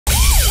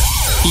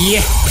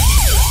Yeah.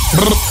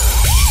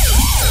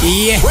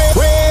 Yeah.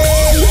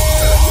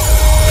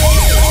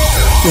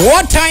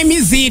 What time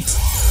is it?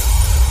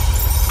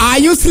 Are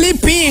you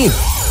sleeping?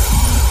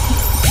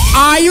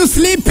 Are you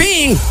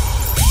sleeping?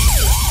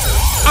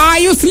 Are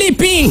you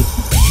sleeping?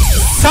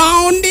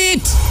 Sound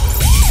it.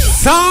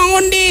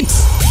 Sound it.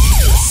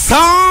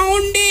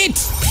 Sound it.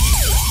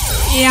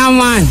 Yeah,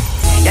 man.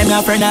 Them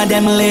not friend of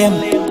them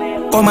lame.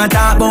 Come and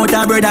talk about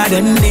a brother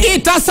them lame.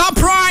 It's a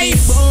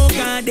surprise.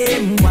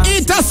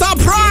 It's a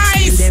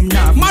surprise.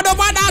 Mother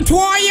that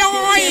boy.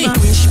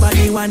 Wish for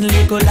the one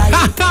little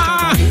life.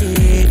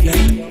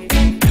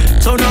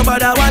 So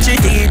nobody watch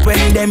it eat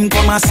when them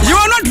come and you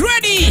are not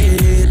ready.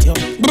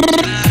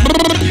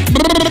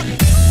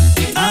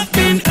 I've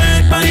been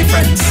hurt by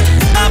friends.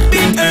 I've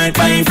been hurt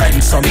by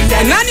friends. So me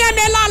tell Nene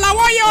melala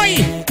woyoy.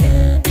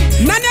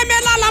 Nene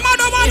melala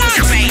madobana.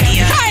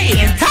 Hey,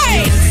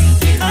 hey.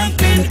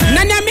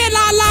 Nene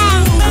melala.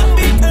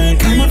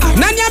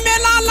 Nene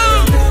melala.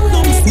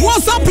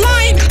 What's up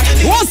line?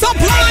 What's up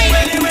line?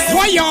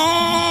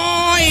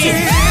 Woyoy.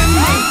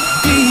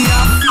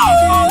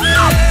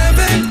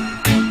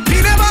 Me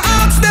never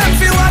ask them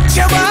if you watch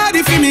your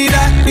body for me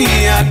that me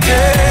I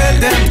tell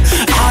them.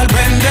 All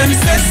when them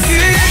say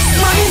 6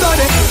 man got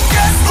it.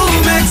 Guess who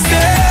makes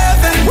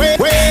 7?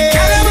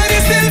 Can everybody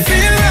still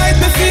feel right?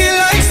 Me feel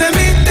like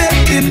me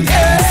taking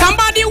care.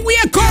 Somebody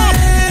wake up.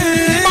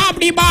 Bob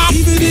the Bob.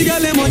 Even the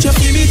girl them want you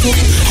give me too.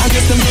 I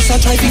guess them just a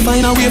try to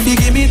find a way to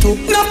give me too.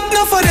 No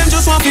for them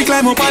just want to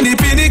climb up on the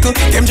pinnacle.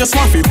 Them just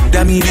want to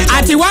them in the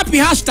ati wapi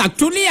hashtag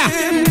tulia.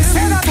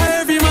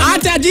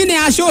 Ata jine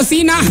ya show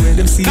sina.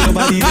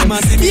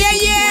 Yeah,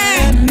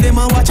 yeah. Them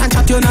a watch and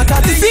chat you not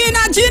at it.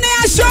 Sina jine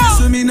ya show.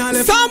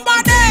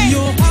 Somebody.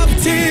 You have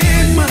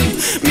 10 man.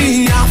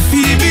 Me a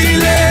feel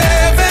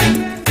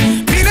 11.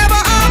 Me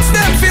never ask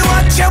them if you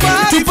watch your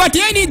body.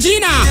 Tupatieni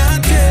jina.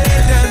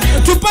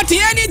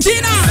 Tupatieni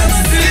jina.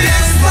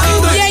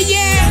 Yeah,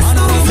 yeah.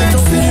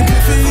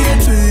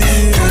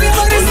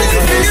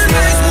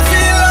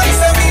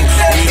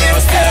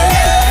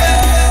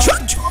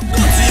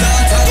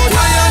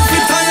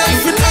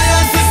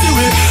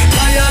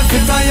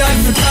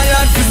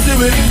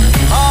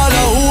 All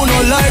who no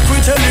like we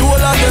tell you all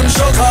of them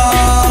shock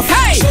off.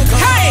 Hey,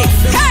 hey,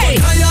 hey.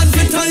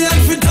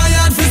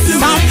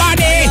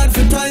 Somebody.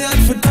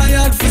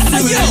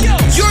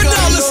 You're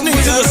now listening to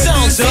the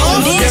sounds of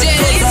DJ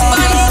Lizbon.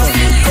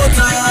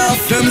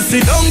 Them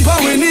sit down pa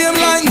we name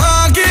like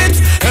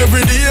market.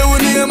 Every day we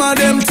name a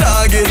them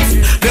target.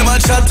 Them a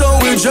chat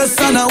out we just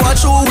and a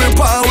watch who we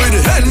par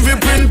with. Envy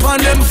print pan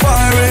them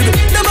firing.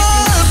 Them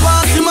all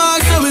pass the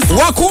marks so we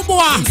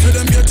wakubwa. so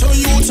them get to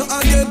you to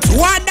get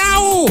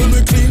Wadau. when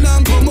we clean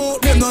and come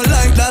out them not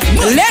like that.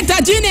 Let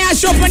a jine ya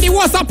show on the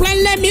WhatsApp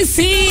line. Let me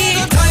see.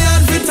 Tired.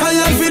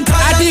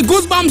 At the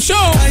Goosebump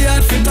show.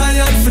 Tired.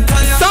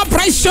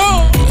 Surprise show.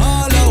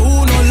 All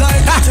who no like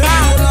we tell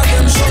you all of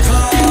them shock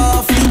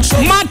off.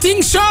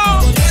 Martin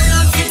show.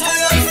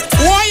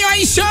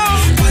 Woyoy show.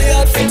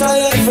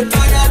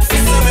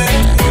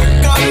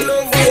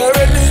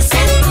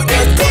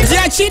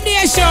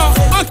 Jachine show.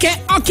 Okay.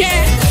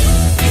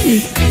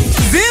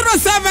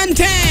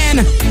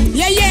 0710.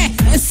 Yeah.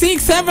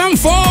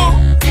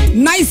 674.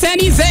 Nice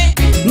and easy.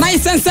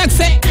 Nice and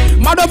sexy.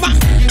 Madoba.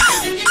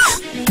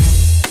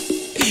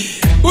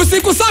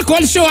 Usiku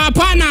sako show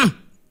hapana.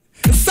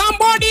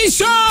 Somebody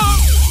show.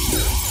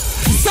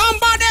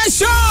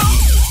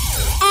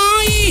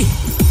 Ai.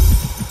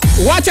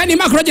 Wacha ni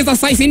makroje za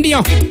size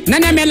ndio.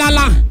 Nani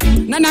amelala?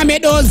 Nani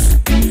amedoz?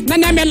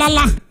 Nani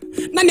amelala?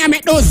 Nani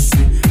amedoz?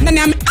 Nani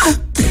ame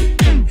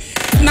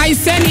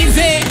Nice and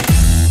easy.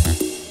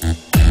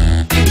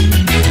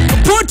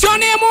 Put your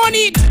name on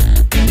it.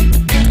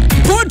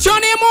 Put your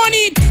name on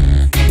it.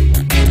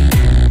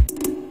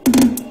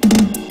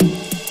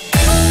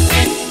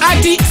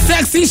 Ati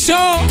sexy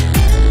show.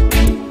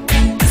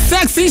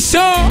 Sexy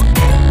show.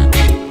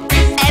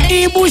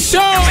 Ibu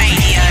show.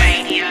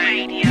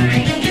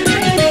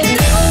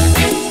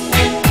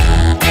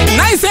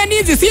 Nice and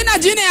easy. Sina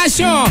jine ya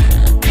show.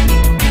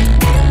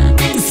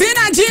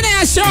 Sina jine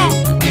ya show.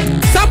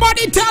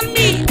 Somebody tell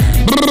me.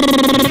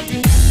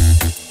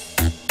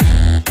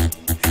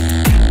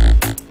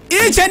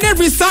 Each and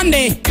every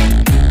Sunday,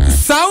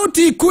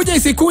 sauti kuje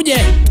isikuje,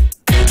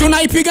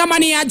 tunaipiga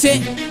mani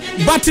aje.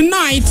 But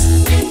tonight,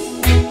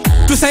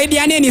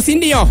 tusaidianeni, si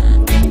ndio?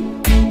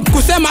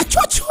 Kusema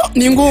chuchu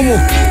ni ngumu.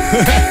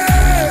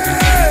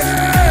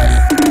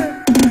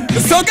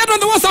 So get on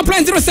the WhatsApp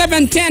line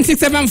 0710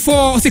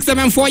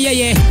 674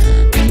 yeah.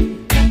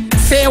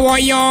 Say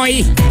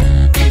woyoy.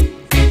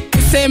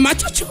 Say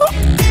machuchu.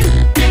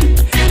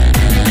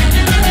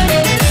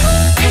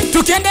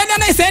 Tukiendelea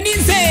na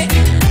isenize.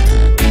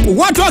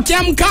 Watu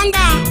wakiamkanga.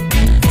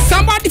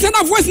 Somebody send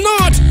a voice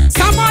note.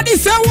 Somebody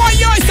say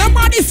woyoy.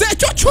 Somebody say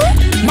chuchu.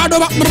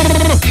 Madoba.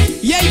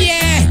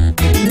 Yeah.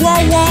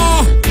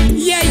 Wow.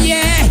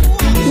 Yeah.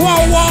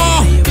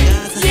 Wow.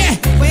 Yeah.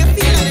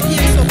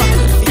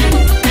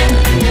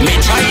 Me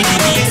try to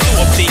be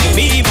something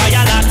me by a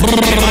lot.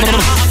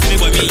 Me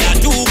what me a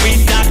do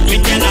with that me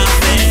tell her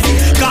say.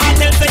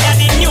 Cartel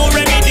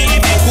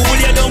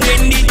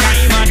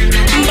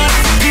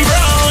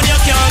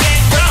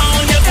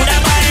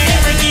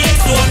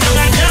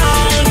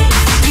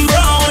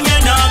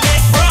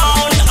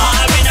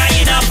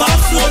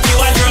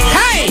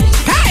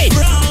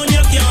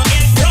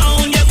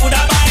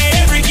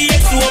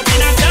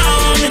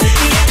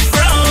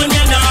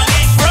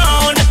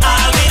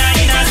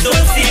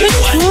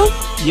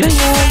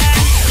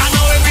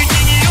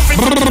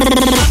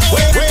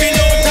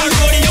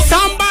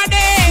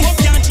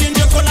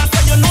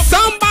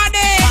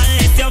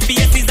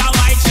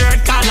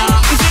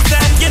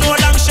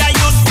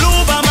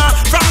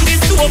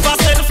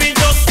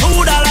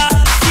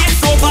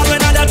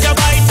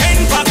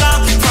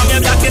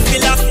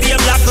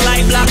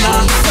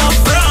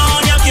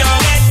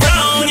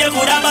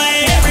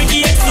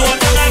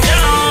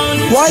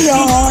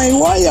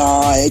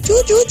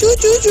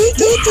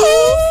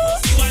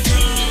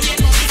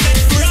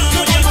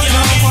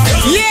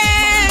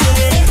Yeah.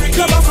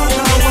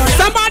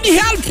 Somebody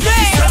help me.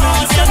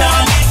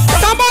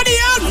 Somebody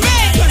help me.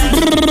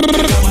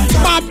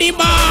 Bob the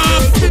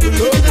Bob.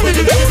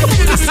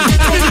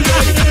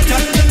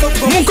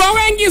 Mko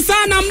wengi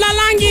sana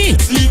mlalangi.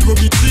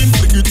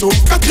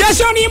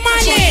 Jasho ni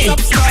mane.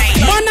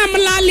 Mbona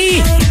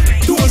mlali?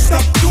 Don't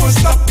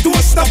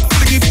stop.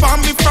 Flick it on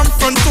me from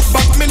front to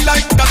back me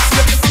like that.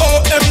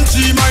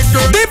 OMG, my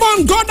girl.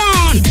 Lizbon, go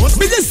down.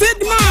 Busy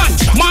Sidman.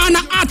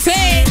 Mana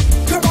ate.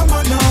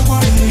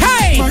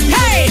 Hey.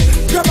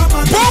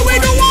 What we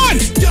do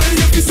want?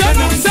 Send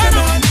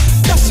on.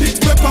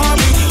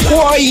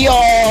 Oi.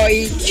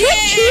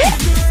 Yeah.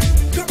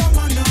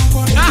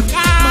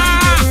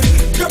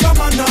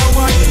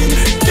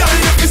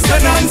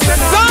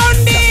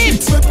 Sound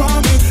it.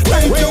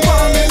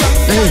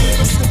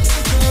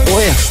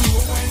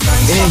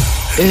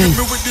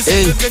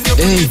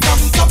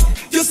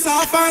 You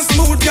soft and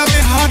smooth, girl,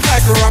 me hard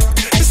like rock.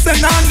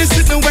 Listen on this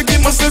is the way you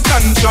muscle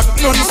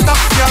contract. Non-stop,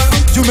 girl,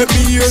 you make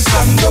me hear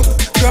stand up.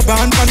 Grab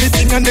on the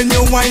thing and then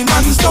you whine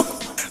and stop.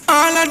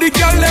 All of the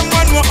girl them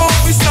one more up.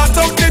 We start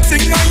out the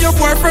thing and your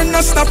boyfriend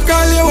not stop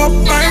call you up.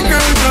 My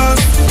girl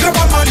just grab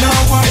a man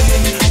and wine.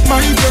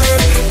 My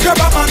girl, grab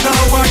a man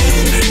and wine.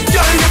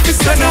 Girl, you be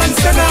send on.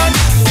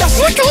 That's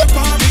what you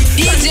want.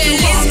 DJ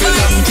Lizbon,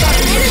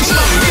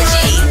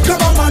 energy.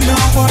 Grab a man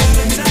and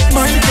wine.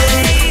 My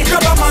girl,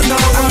 grab a man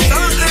and wine.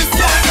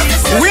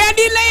 Where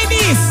the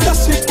ladies?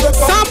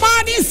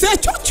 Somebody say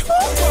chuchu.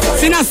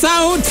 Sina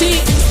sauti.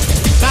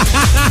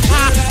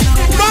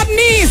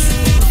 Madness.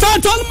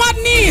 Total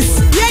madness.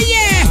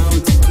 Yeah.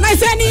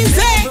 Nice and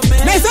easy.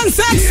 Nice and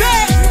sexy.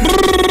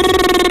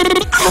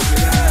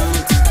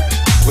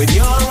 When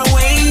you're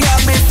away, I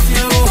miss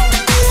you.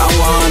 I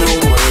wanna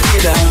work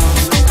it out.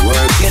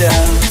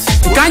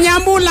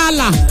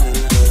 Kanyambulala.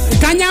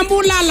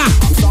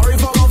 I'm sorry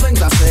for all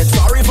things I said,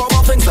 sorry for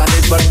all things I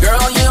did, but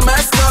girl, you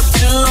messed up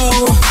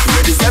too.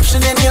 Your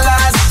deception in your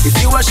lies, if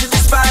you I should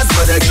despise,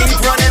 but I keep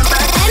running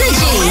back.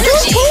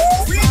 Energy.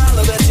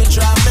 All that you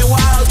drive me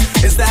wild,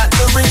 is that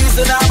the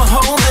reason I'm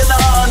holding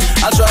on?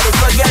 I'll try to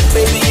forget,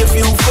 baby, if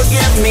you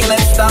forgive me,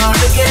 let's start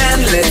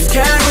again, let's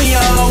carry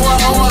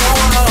on.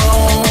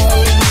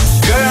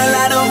 Girl,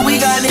 I know we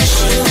got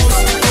issues,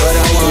 but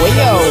I want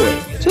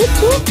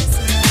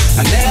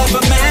I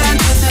never meant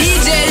to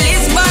DJ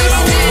Lizbon.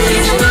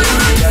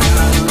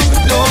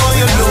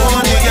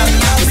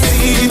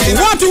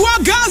 Watu wa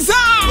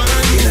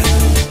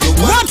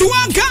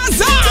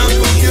Gaza.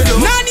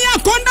 Nani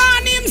yako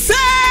ndani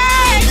mse?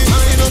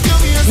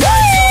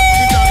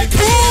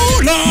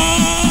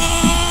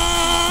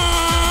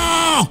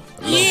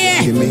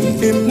 Yeah.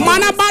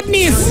 Mana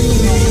badness.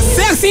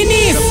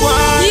 Sexiness.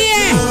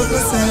 Yeah.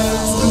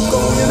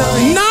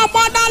 No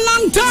bother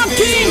long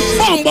talking.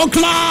 Bombo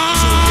clock.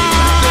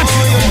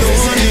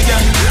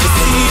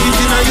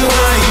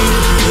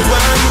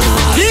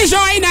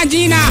 Kisho ina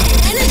jina.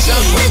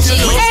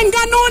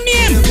 Enga no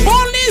name.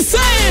 Only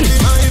send.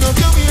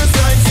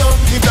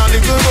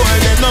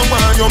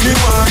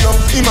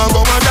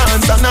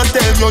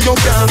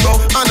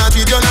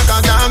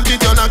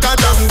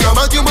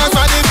 But you must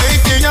have the big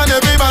thing and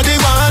everybody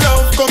want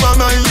love. Come on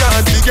my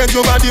yard, we get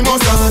your body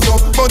massage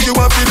up. But you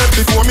have to let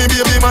before me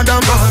baby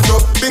madam back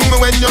up. Think me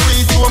when you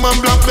reach home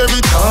and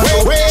blackberry charge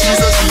up. She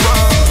says she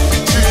want,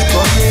 treat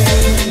money,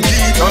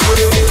 get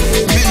away.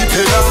 Me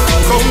tell her,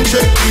 come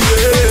check me,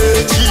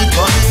 cheat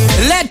money.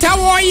 Let her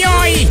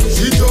woyoy.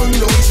 She don't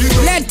know, she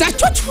don't. Let her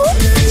chuchu.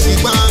 She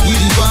want give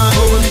the boy,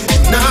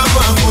 now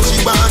want go,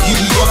 she want give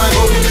the boy.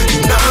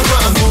 Now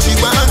want go, she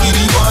want give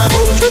the boy.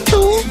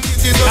 Chuchu.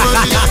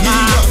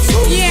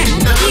 Yeah.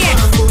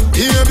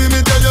 Here be me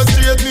tell you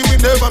straight, me we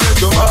never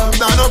make you fall.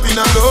 Stand up in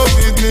a love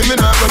with me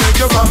not gonna make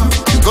you fall.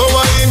 Go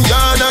in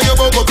yard and you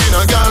buck up in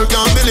a girl.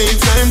 Can't believe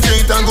same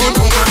treat and good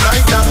woman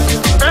like that.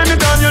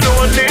 Anytime you know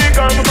one leak,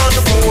 I'm on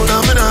the phone.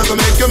 I'm not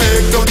gonna make you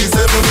make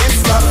 37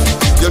 minutes back.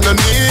 You don't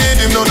need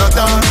him none at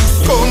all.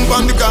 Come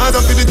on the cars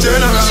up to the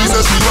general. She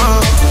says she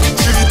want,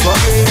 treat for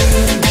me,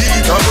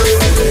 get away.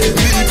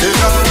 Me tell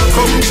her,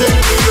 come check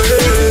me,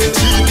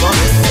 cheat for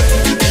me.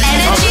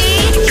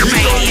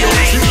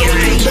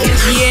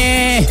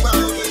 Yeah.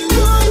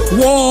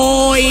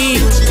 Woy.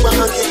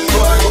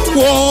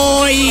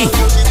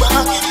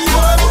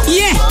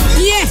 Yeah.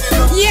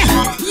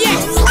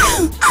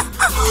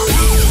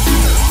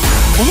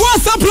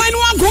 What's up, line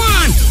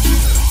 1?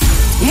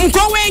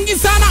 Mko wengi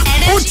sana.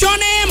 Put your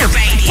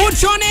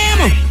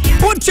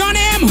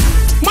name.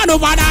 Mad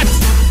over that.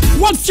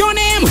 What's your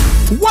name?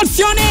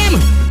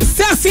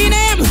 Sexy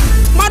name.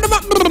 Mad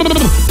over.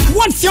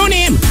 What's your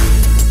name?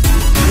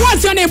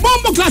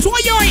 Bombo class.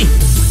 Woyoy.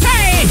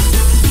 Hey.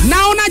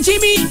 Naona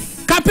Jimmy.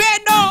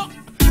 Kapedo.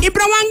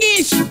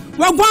 Ibrawangish.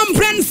 Wagwam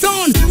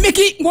Prenson.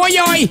 Mickey.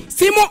 Woyoy.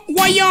 Simo.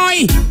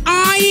 Woyoy.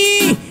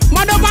 Ai.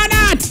 Mad over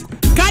that.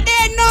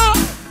 Kadeno.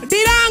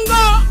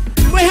 Dirango.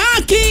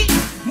 Mwehaki.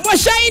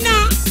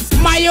 Mwashaina.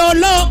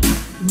 Mayolo.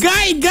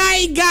 Guy.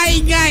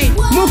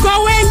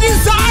 Muko wengi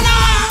sana.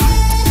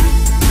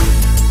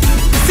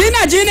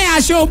 Sina jina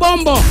ya show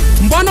bombo.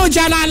 Mbono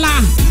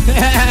jalala.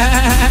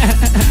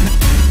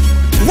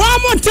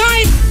 One more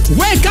time.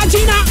 Weka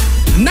jina.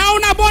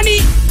 Naona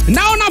boni.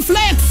 Naona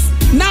flex.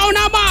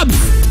 Naona babs.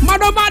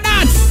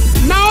 Madobadat.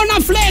 Naona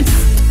flex.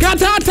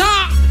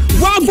 Katata.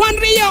 Wagwan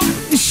Rio.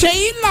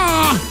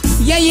 Sheila.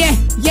 Yeah.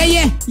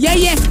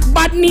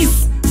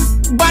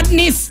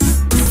 Badness.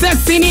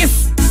 Sexiness.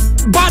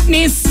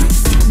 Badness.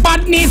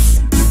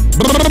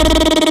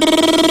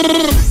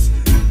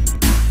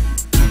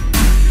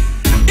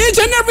 Each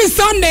and every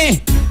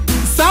Sunday,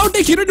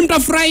 sauti kirudi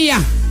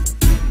mtafurahia.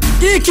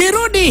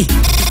 Ikirudi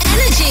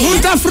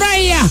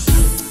mtafurahia.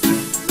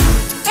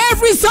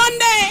 Every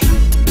Sunday,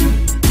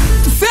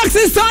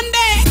 sexy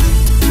Sunday.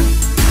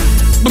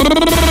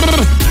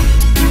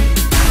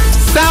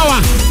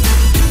 Sawa.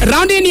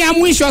 Round ni ya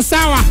mwisho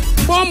sawa.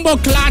 Bombo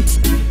clat.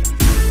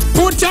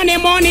 Put your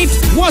name on it.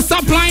 What's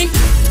up line?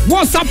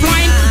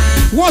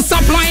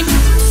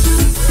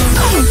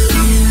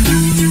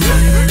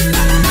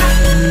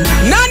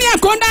 Nani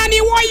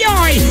akondani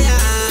woyoi?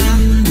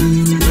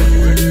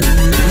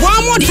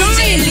 One more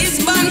time.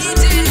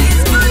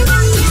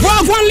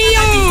 Wagwan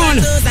Leon.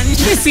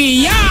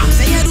 Missy ya.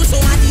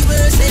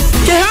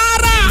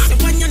 Kehara.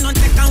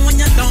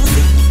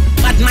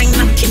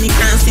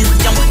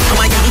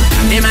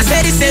 Them a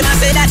say this, them a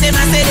say that, them a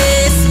say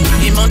this.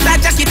 The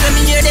montage keep them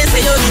in here, they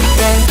say yo.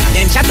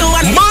 Them chat to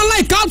one. Man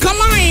like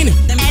alkaline.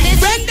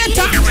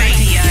 Vendetta.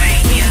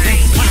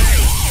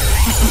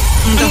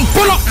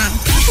 Pull up.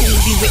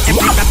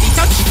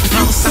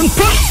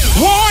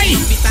 Boy.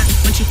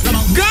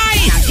 Guy.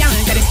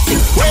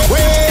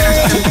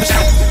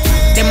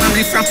 Them a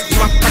refract.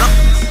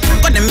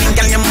 Got them in,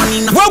 girl, your money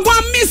now.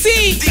 Wagwan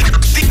Missy.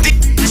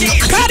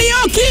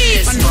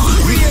 Karaoke.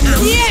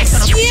 Yes.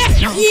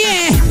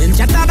 Them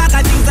chat about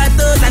things like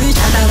those and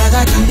chat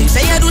about things. They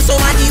say you do so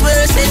many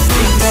worse things.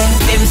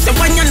 Them say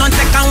when you not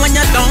take and when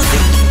you don't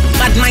think.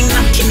 Bad mind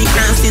not kill me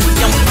dancing.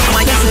 Young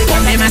boy,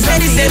 them a say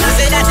this, them a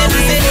say that, them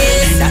a say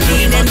this.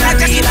 Them like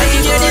just keep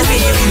in your day.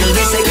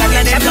 They say God,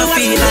 them don't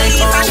feel like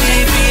all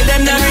we feel.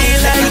 Them don't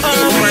feel like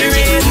all we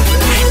real.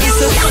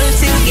 It's a whole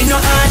thing in your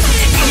heart.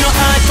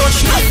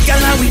 Touch not,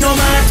 girl, we no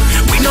mad.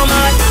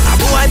 A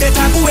boy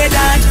better go with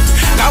that.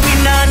 Cause we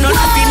not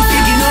nothing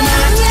big,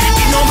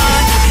 no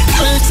man.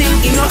 Whole thing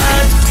in your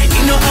heart.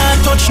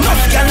 Touch not,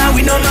 girl,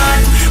 we no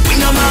mad.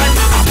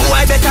 A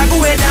boy better go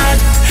with that.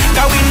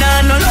 Cause we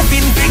not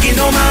nothing big,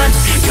 no man.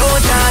 Yo,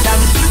 Jordan,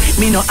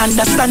 me no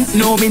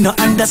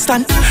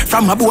understand.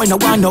 From a boy no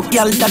want no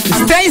girl that is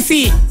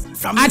Stacy.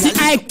 Ati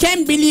I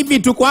can't believe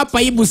it tuko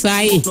hapa Ibu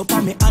sahi.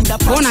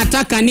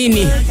 Unataka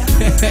nini?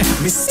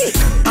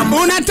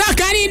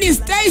 Unataka nini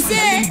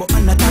Stacy?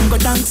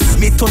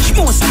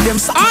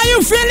 Are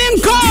you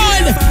feeling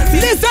cold?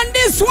 Listen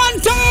this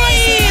one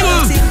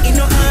time.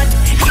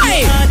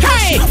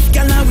 Hey.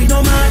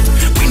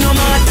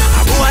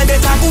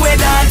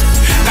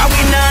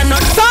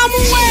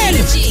 Samuel,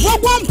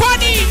 Wagwan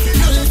Party.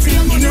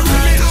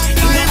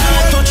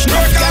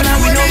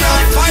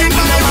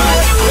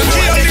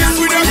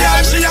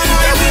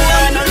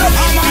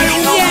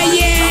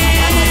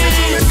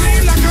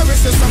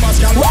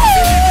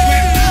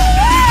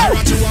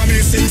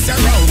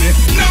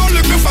 Now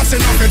look me fast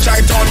enough to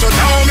try to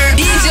know me.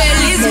 DJ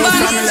Lizbon.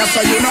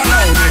 So you don't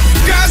know me.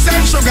 Girls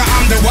and sugar,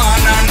 I'm the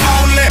one and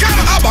only.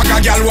 Come up, a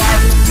girl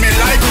want me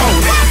like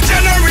holy.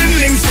 Genuine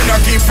links, you know,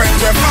 keep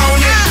friends with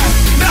phony.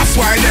 That's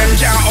why them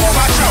can't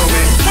overthrow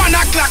me. 1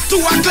 o'clock, 2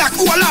 o'clock,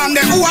 all on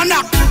them, who are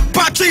not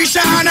Patricia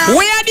and her.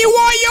 Where are the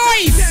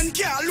warriors?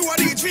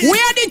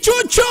 Where are the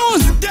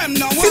choo-choos?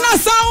 Sina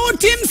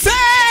sauti mse.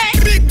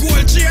 Big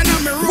gold chain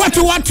on me. What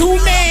to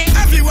me?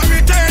 Everywhere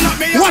we turn up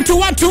me. What to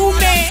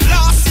me?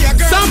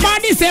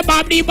 Somebody say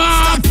Babdi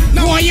Bob.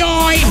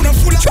 Warrior.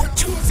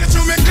 Say to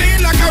me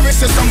clean like a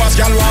wrist, so much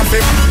girl want to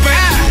me.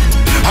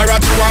 I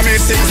rat to want me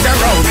sing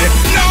around me.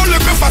 Now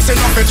look me fast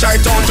enough to try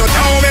to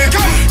tell me.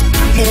 Come,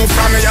 move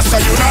from me, yes, so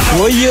you don't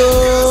know.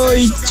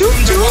 Oyoy,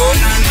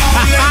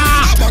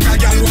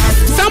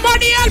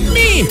 Somebody help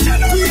me.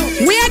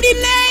 Where are the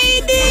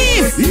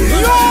ladies?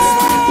 Yo.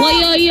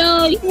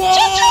 Oyoy.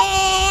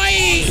 Boy.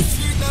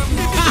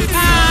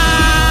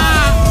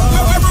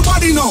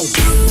 Everybody know.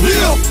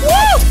 Real.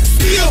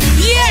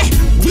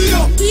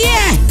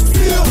 Yeah.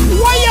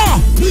 Warrior.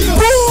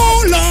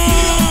 Bula.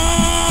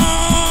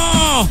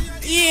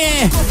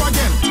 Yeah.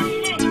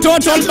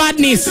 Total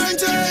madness.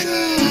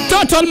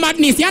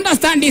 You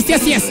understand this?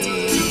 Yes.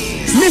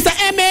 Mr.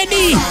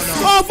 M.A.D.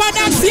 Over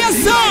that, yes,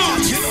 sir.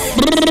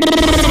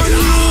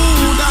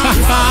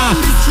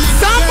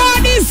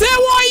 Somebody say,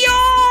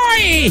 Warrior.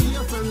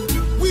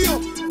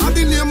 I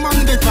didn't name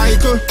man the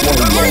title. I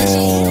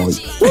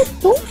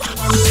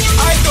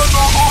don't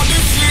know all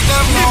this shit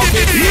them now.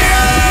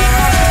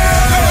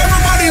 Yeah.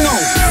 Everybody know.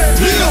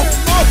 Real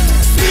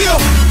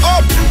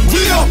up.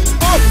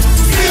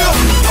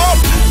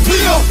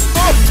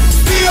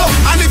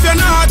 And if you're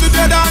not to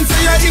the dance,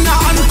 you're in a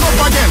handcuff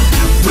again.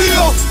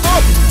 Real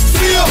up.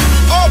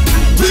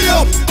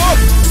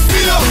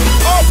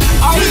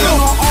 I don't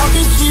know all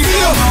this shit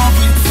them now.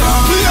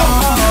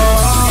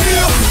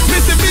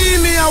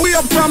 a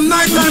wave from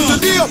night time to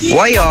day.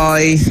 Oi,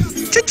 oi.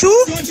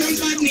 Choo-choo.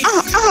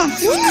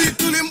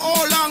 Till him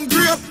all and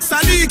grape.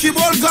 Sadiki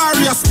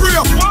Bulgaria spray.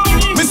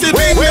 Mr.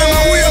 Bing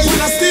a wave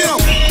on a steel.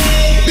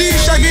 Big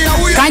Shaggy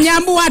a wave.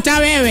 Kanyambu hata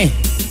wewe.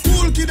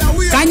 Cool kid a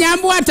wave.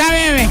 Kanyambu hata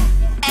wewe.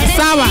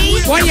 Sawa.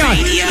 Wonyo.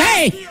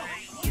 Hey.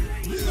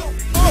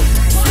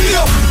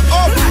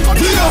 Up,